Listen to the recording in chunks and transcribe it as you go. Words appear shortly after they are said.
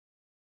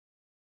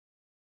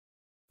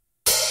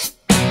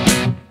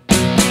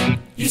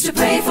Used to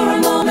pray for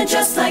a moment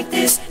just like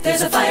this.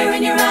 There's a fire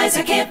in your eyes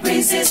I can't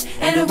resist.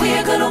 And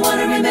we're gonna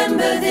wanna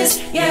remember this.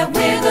 Yeah,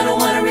 we're gonna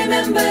wanna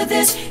remember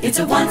this. It's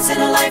a once in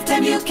a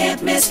lifetime you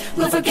can't miss.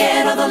 We'll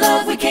forget all the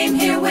love we came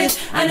here with.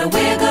 I know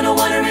we're gonna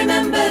wanna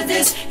remember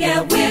this.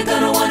 Yeah, we're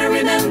gonna wanna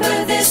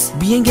remember this.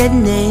 We ain't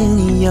getting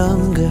any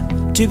younger.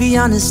 To be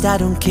honest, I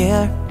don't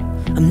care.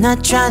 I'm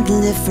not trying to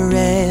live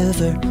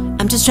forever.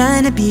 I'm just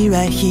trying to be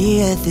right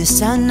here. This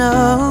I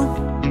know.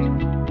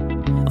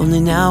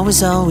 Only now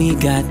is all we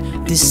got.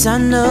 This I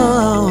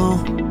know.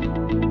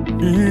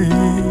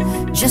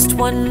 Just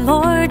one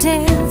more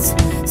dance.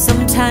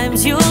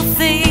 Sometimes you'll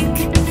think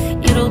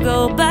it'll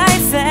go by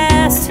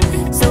fast,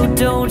 so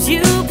don't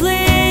you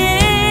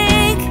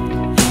blink.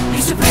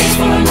 Used to pray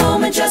for a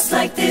moment just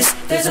like this.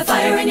 There's a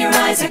fire in your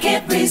eyes I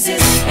can't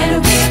resist.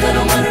 And we're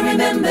gonna wanna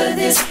remember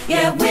this.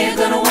 Yeah, we're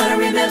gonna wanna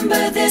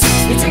remember this.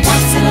 It's a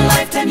once in a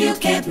lifetime you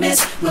can't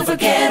miss. We'll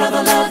forget all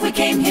the love we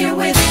came here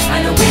with.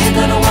 I know we're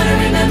gonna wanna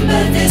remember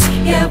this.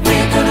 Yeah,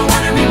 we're gonna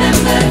wanna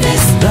remember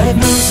this. Life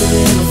moves a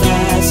little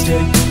faster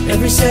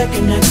every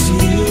second next to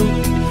you.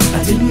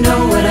 I didn't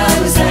know what I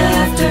was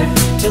after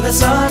till I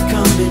saw it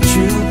come to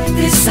true.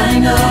 This I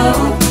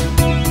know.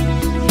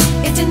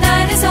 If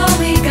tonight is all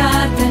we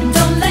got, then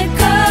don't let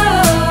go.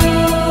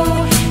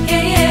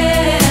 Yeah,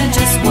 yeah.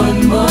 Just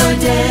one more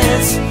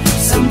dance.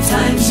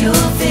 Sometimes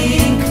you'll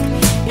think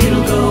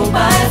it'll go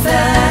by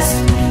fast,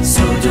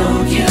 so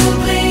don't you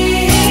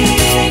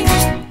blink.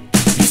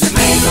 Used to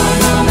pray for a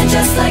moment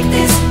just like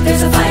this.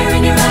 There's a fire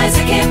in your eyes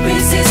I can't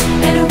resist.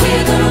 And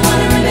we're gonna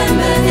wanna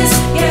remember this.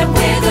 Yeah,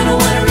 we're gonna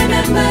wanna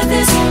remember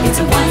this. It's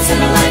a once in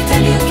a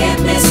lifetime you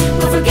can't miss.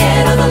 We'll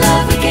forget all the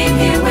love we came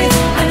here with.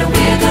 I know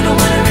we're gonna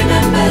wanna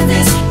remember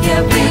this.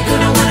 Yeah, we're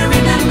gonna wanna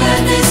remember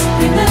this.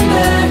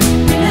 Remember,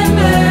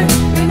 remember,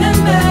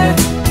 remember.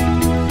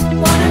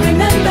 Wanna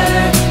remember,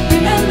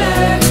 remember,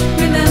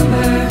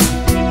 remember.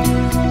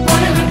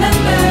 Wanna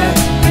remember,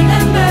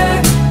 remember,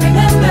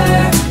 remember.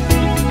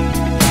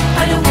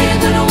 I know we're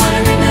gonna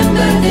wanna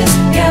remember this.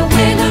 Yeah,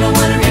 we're gonna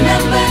wanna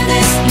remember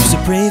this. Used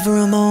to pray for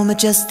a moment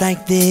just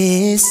like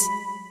this.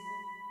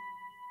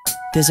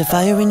 There's a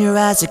fire in your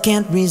eyes I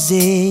can't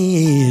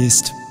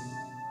resist.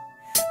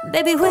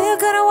 Baby, we're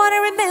gonna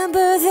wanna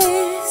remember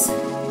this.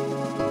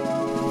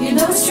 You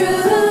know it's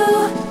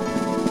true.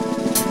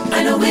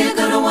 I know we're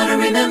gonna wanna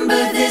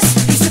remember this.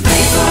 Used to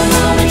pray for a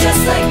moment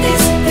just like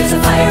this. There's a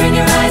fire in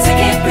your eyes